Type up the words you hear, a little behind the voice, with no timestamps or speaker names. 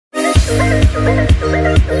Hello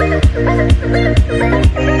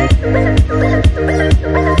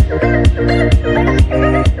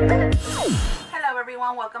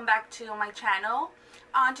everyone, welcome back to my channel.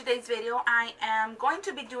 On today's video I am going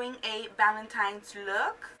to be doing a Valentine's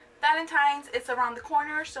look. Valentine's is around the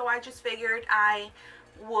corner, so I just figured I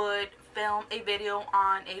would film a video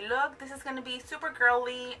on a look. This is going to be super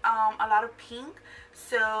girly, a lot of pink,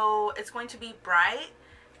 so it's going to be bright.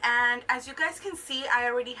 And as you guys can see, I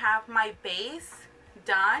already have my base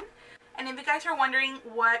done. And if you guys are wondering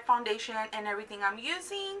what foundation and everything I'm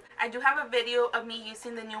using, I do have a video of me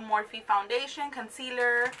using the new Morphe foundation,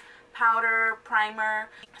 concealer, powder, primer.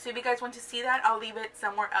 So if you guys want to see that, I'll leave it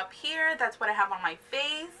somewhere up here. That's what I have on my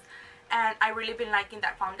face, and I really been liking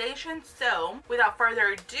that foundation. So without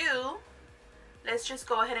further ado, let's just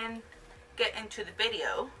go ahead and get into the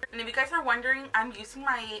video. And if you guys are wondering, I'm using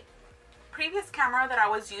my previous camera that I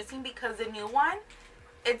was using because the new one,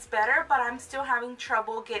 it's better, but I'm still having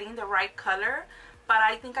trouble getting the right color. But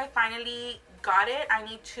I think I finally got it. I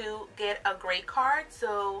need to get a gray card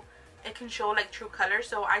so it can show like true color.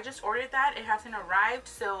 So I just ordered that. It hasn't arrived,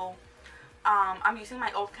 so I'm using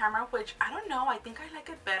my old camera, which I don't know, I think I like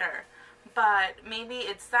it better, but maybe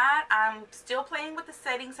it's that. I'm still playing with the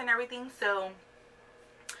settings and everything, so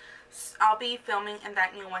I'll be filming in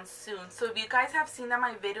that new one soon. So if you guys have seen that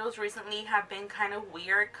my videos recently have been kind of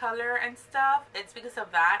weird color and stuff, it's because of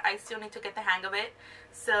that. I still need to get the hang of it.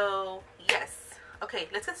 So yes, okay,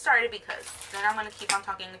 let's get started because then I'm gonna keep on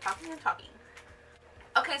talking and talking and talking.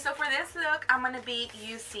 Okay, so for this look, I'm gonna be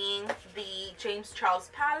using the James Charles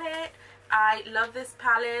palette. I love this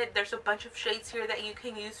palette. There's a bunch of shades here that you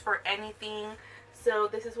can use for anything. So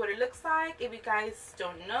this is what it looks like. If you guys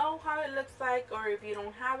don't know how it looks like, or if you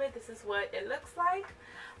don't have it, this is what it looks like.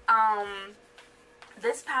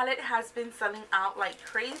 This palette has been selling out like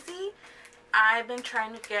crazy. I've been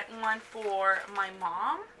trying to get one for my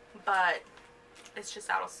mom, but it's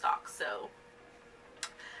just out of stock. So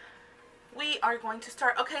we are going to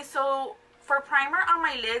start. Okay, so for primer on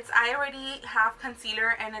my lids, I already have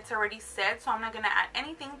concealer and it's already set, so I'm not going to add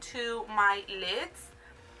anything to my lids.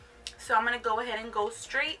 So I'm going to go ahead and go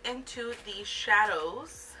straight into the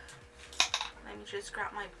shadows. Let me just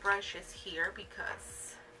grab my brushes here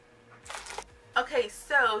because... Okay,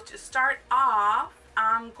 so to start off,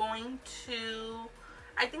 I'm going to...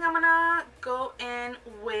 I think I'm going to go in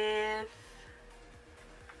with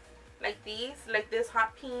like these, like this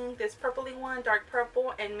hot pink, this purpley one, dark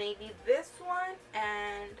purple, and maybe this one,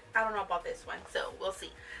 and I don't know about this one, so we'll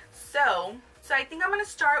see. So I think I'm going to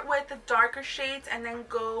start with the darker shades and then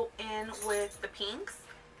go in with the pinks.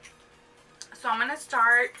 So I'm going to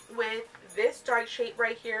start with this dark shade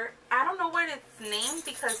right here. I don't know what it's named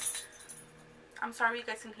because, I'm sorry you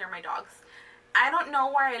guys can hear my dogs. I don't know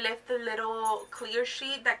where I left the little clear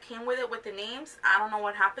sheet that came with it with the names. I don't know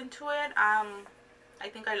what happened to it. I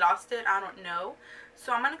think I lost it. I don't know.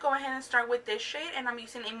 So I'm going to go ahead and start with this shade, and I'm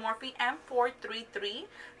using a Morphe M433.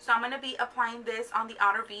 So I'm going to be applying this on the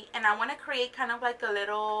outer V, and I want to create kind of like a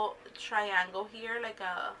little triangle here, like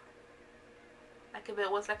if it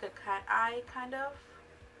was like a cat eye kind of.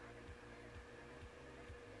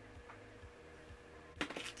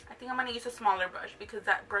 I think I'm going to use a smaller brush because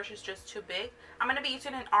that brush is just too big. I'm going to be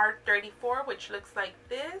using an R34, which looks like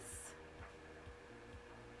this.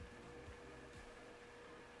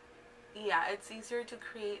 Yeah, it's easier to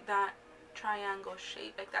create that triangle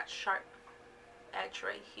shape, like that sharp edge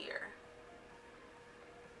right here.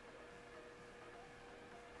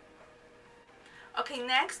 Okay,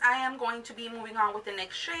 next I am going to be moving on with the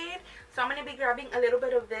next shade. So I'm going to be grabbing a little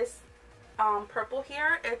bit of this purple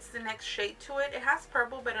here. It's the next shade to it. It has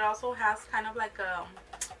purple, but it also has kind of like a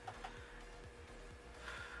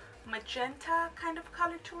magenta kind of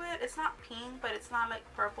color to it. It's not pink, but it's not like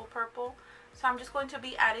purple. So I'm just going to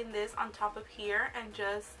be adding this on top of here and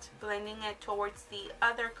just blending it towards the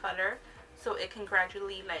other color so it can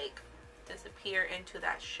gradually like disappear into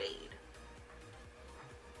that shade.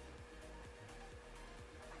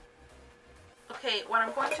 Okay, what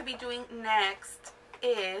I'm going to be doing next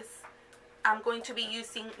is I'm going to be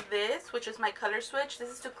using this, which is my color switch. This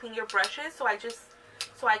is to clean your brushes, so I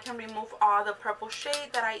can remove all the purple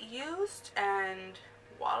shade that I used, and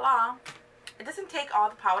voila. It doesn't take all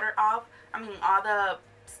the powder off, all the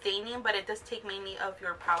staining, but it does take mainly of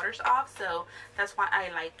your powders off, so that's why I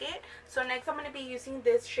like it. So next I'm going to be using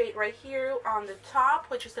this shade right here on the top,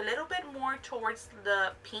 which is a little bit more towards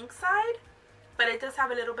the pink side, but it does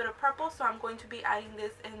have a little bit of purple, so I'm going to be adding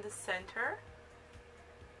this in the center.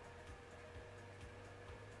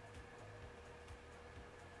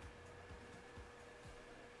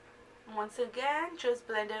 Once again, just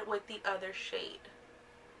blend it with the other shade.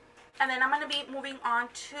 And then I'm going to be moving on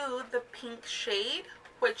to the pink shade,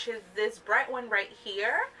 which is this bright one right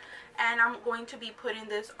here. And I'm going to be putting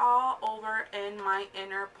this all over in my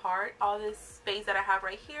inner part. All this space that I have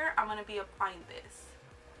right here, I'm going to be applying this.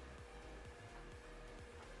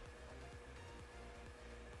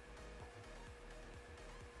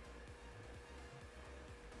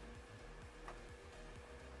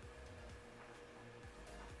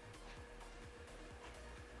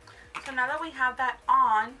 So now that we have that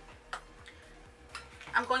on,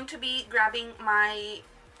 I'm going to be grabbing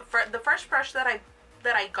the first brush that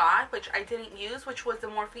I got, which I didn't use, which was the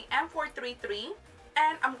Morphe M433,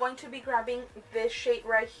 and I'm going to be grabbing this shade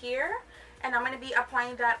right here, and I'm going to be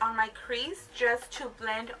applying that on my crease just to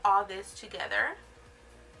blend all this together.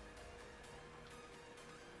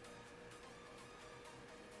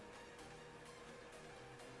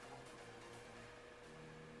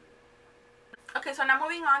 Okay, so now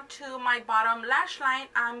moving on to my bottom lash line,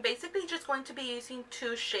 I'm basically just going to be using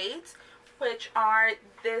two shades, which are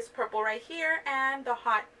this purple right here and the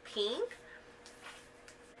hot pink.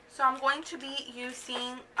 So I'm going to be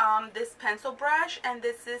using this pencil brush, and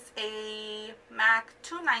this is a MAC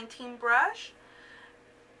 219 brush.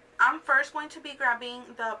 I'm first going to be grabbing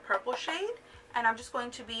the purple shade, and I'm just going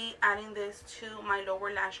to be adding this to my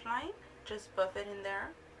lower lash line. Just buff it in there.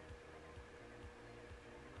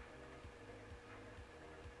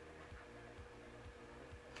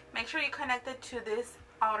 Make sure you connect it to this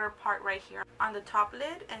outer part right here on the top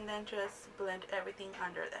lid, and then just blend everything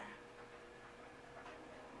under there.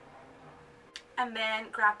 And then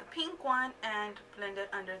grab the pink one and blend it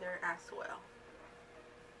under there as well.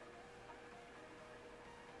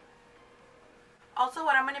 Also,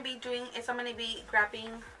 what I'm going to be doing is I'm going to be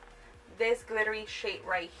grabbing this glittery shade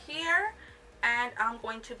right here, and I'm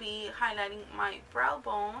going to be highlighting my brow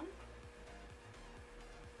bone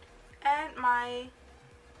and my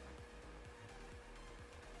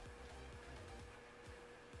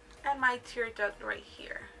tear duct right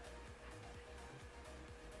here.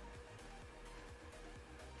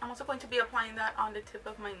 I'm also going to be applying that on the tip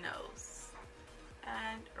of my nose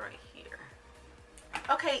and right here.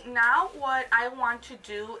 Okay, now what I want to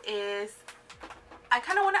do is I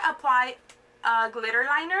kind of want to apply a glitter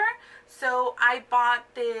liner. So I bought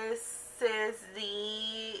this is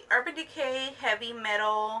the Urban Decay Heavy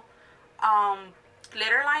Metal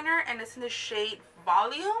glitter liner, and it's in the shade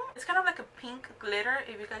Volume. It's kind of like a pink glitter,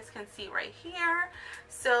 if you guys can see right here.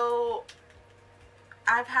 So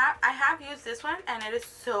I have used this one, and it is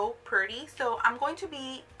so pretty. So I'm going to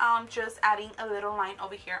be just adding a little line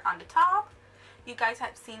over here on the top. You guys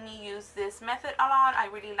have seen me use this method a lot. I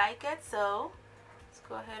really like it, so let's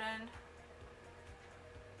go ahead and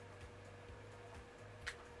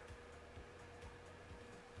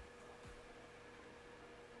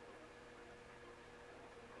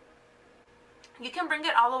you can bring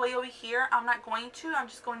it all the way over here. I'm not going to. I'm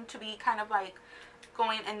just going to be kind of like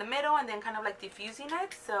going in the middle and then kind of like diffusing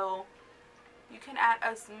it. So you can add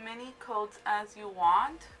as many coats as you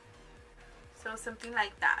want. So something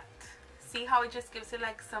like that. See how it just gives it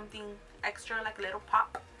like something extra, like a little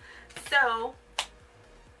pop. So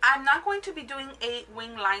I'm not going to be doing a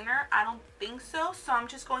wing liner. I don't think so. So I'm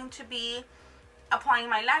just going to be applying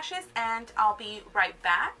my lashes, and I'll be right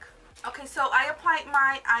back. Okay, so I applied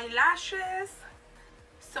my eyelashes.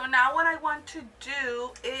 So now what I want to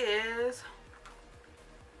do is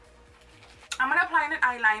I'm going to apply an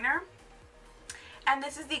eyeliner. And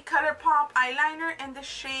this is the ColourPop eyeliner in the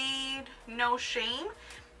shade No Shame.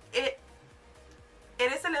 It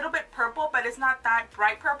is a little bit purple, but it's not that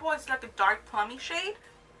bright purple. It's like a dark plummy shade.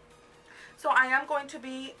 So I am going to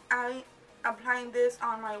be applying this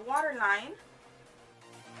on my waterline.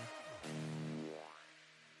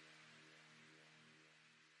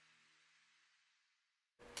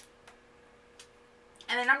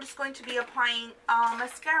 And then I'm just going to be applying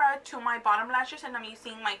mascara to my bottom lashes, and I'm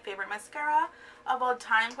using my favorite mascara of all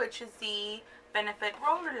time, which is the Benefit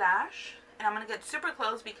Roller Lash. And I'm going to get super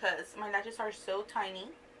close because my lashes are so tiny.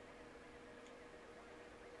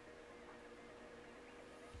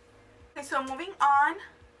 Okay, so moving on.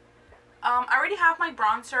 I already have my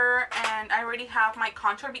bronzer and I already have my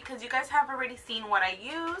contour, because you guys have already seen what I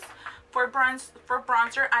use. For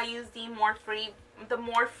bronzer, I use the Morphe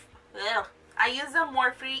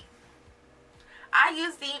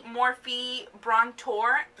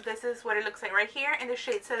Bronzer. This is what it looks like right here in the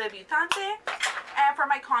shade Celebutante. And for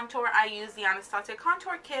my contour, I use the Anastasia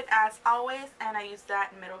Contour Kit as always, and I use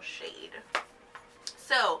that middle shade.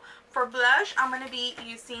 So for blush, I'm going to be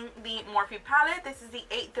using the Morphe palette. This is the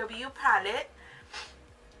 8W palette,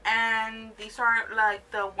 and these are like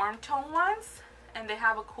the warm tone ones. and they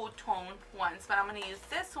have a cool tone ones, but I'm going to use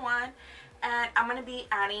this one. And I'm going to be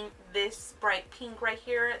adding this bright pink right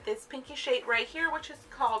here, this pinky shade right here, which is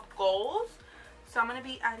called Goals. So I'm going to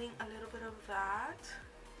be adding a little bit of that.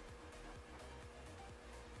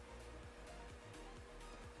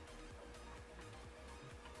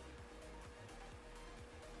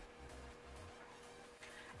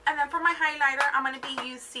 And then for my highlighter, I'm going to be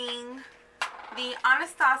using the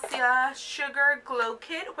Anastasia Sugar Glow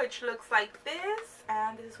Kit, which looks like this.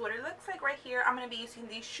 And this is what it looks like right here. I'm going to be using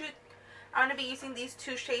these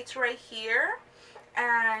two shades right here.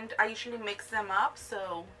 And I usually mix them up.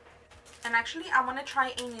 So, and actually I want to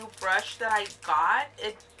try a new brush that I got.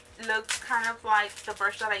 It looks kind of like the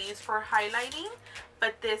brush that I use for highlighting.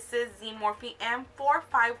 But this is the Morphe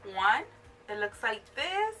M451. It looks like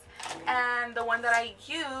this. And the one that I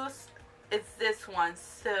use is this one.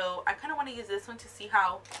 So I kind of want to use this one to see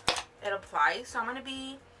how it applies. So I'm going to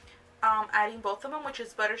be adding both of them, which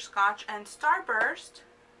is Butterscotch and Starburst,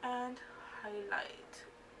 and highlight.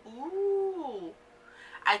 Ooh,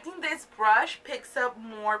 I think this brush picks up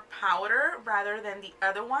more powder rather than the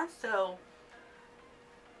other one, so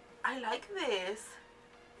I like this.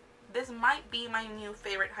 This might be my new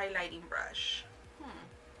favorite highlighting brush.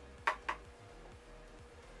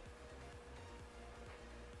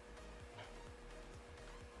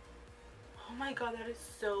 Oh my god, that is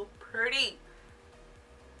so pretty.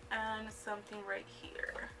 And something right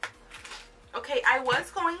here. Okay, I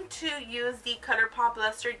was going to use the ColourPop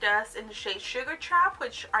Luster Dust in the shade Sugar Trap,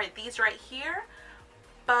 which are these right here.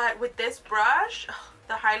 But with this brush,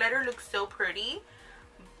 the highlighter looks so pretty.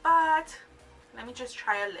 But let me just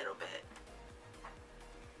try a little bit.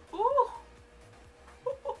 Ooh.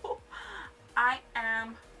 I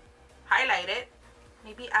am highlighted.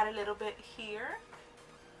 Maybe add a little bit here.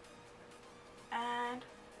 And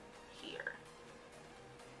here.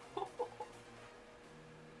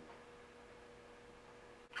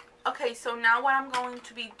 Okay, so now what I'm going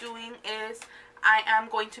to be doing is I am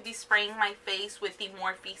going to be spraying my face with the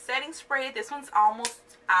Morphe setting spray. This one's almost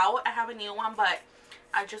out. I have a new one, but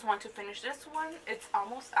I just want to finish this one. It's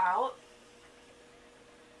almost out.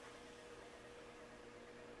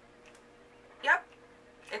 Yep,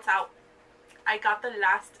 it's out. I got the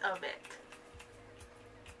last of it.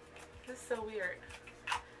 This is so weird.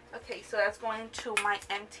 Okay, so that's going to my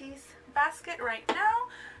empties basket right now.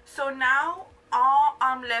 So now all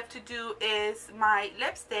I'm left to do is my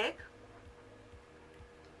lipstick.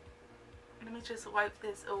 Let me just wipe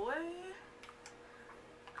this away.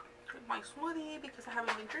 Drink my smoothie because I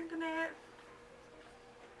haven't been drinking it.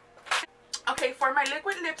 Okay, for my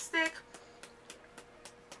liquid lipstick,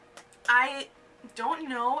 I don't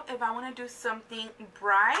know if I want to do something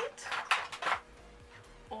bright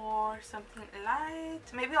or something light.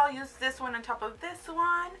 Maybe I'll use this one on top of this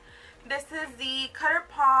one. This is the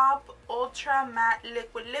ColourPop Ultra Matte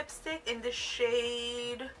Liquid Lipstick in the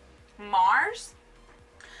shade Mars.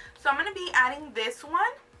 So I'm going to be adding this one.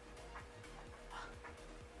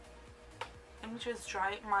 Let me just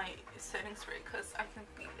dry my setting spray because I can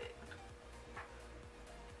feel it.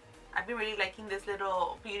 I've been really liking this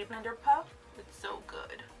little beauty blender puff. It's so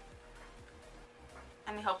good.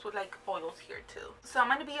 And it helps with like oils here too. So I'm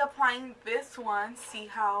going to be applying this one. See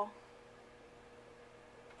how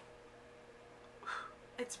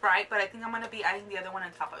it's bright, but I think I'm going to be adding the other one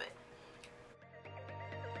on top of it.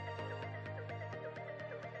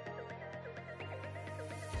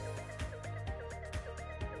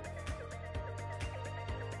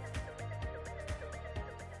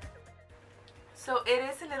 So it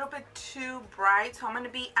is a little bit too bright, so I'm going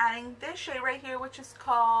to be adding this shade right here, which is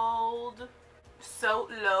called So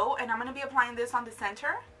Low, and I'm going to be applying this on the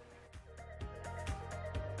center.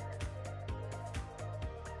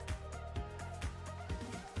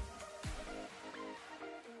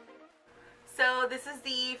 So this is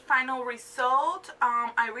the final result.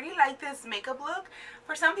 I really like this makeup look.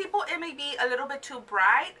 For some people it may be a little bit too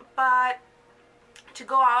bright, but to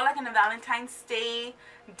go out like on a Valentine's Day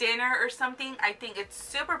dinner or something, I think it's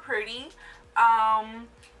super pretty.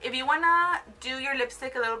 If you want to do your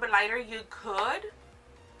lipstick a little bit lighter, you could.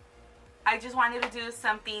 I just wanted to do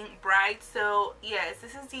something bright. So yes,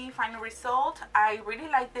 this is the final result. I really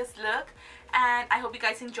like this look and I hope you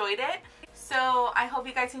guys enjoyed it. So I hope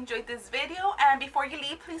you guys enjoyed this video, and before you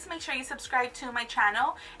leave, please make sure you subscribe to my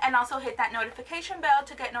channel and also hit that notification bell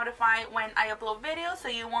to get notified when I upload videos so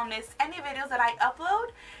you won't miss any videos that I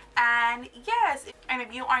upload. And yes, and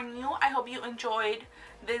if you are new, I hope you enjoyed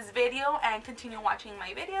this video and continue watching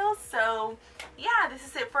my videos. So yeah, this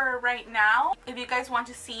is it for right now. If you guys want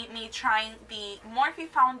to see me trying the Morphe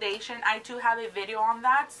foundation, I do have a video on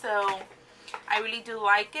that, so I really do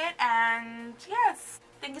like it. And yes,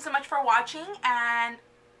 thank you so much for watching, and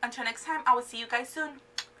until next time, I will see you guys soon.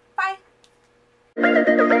 Bye.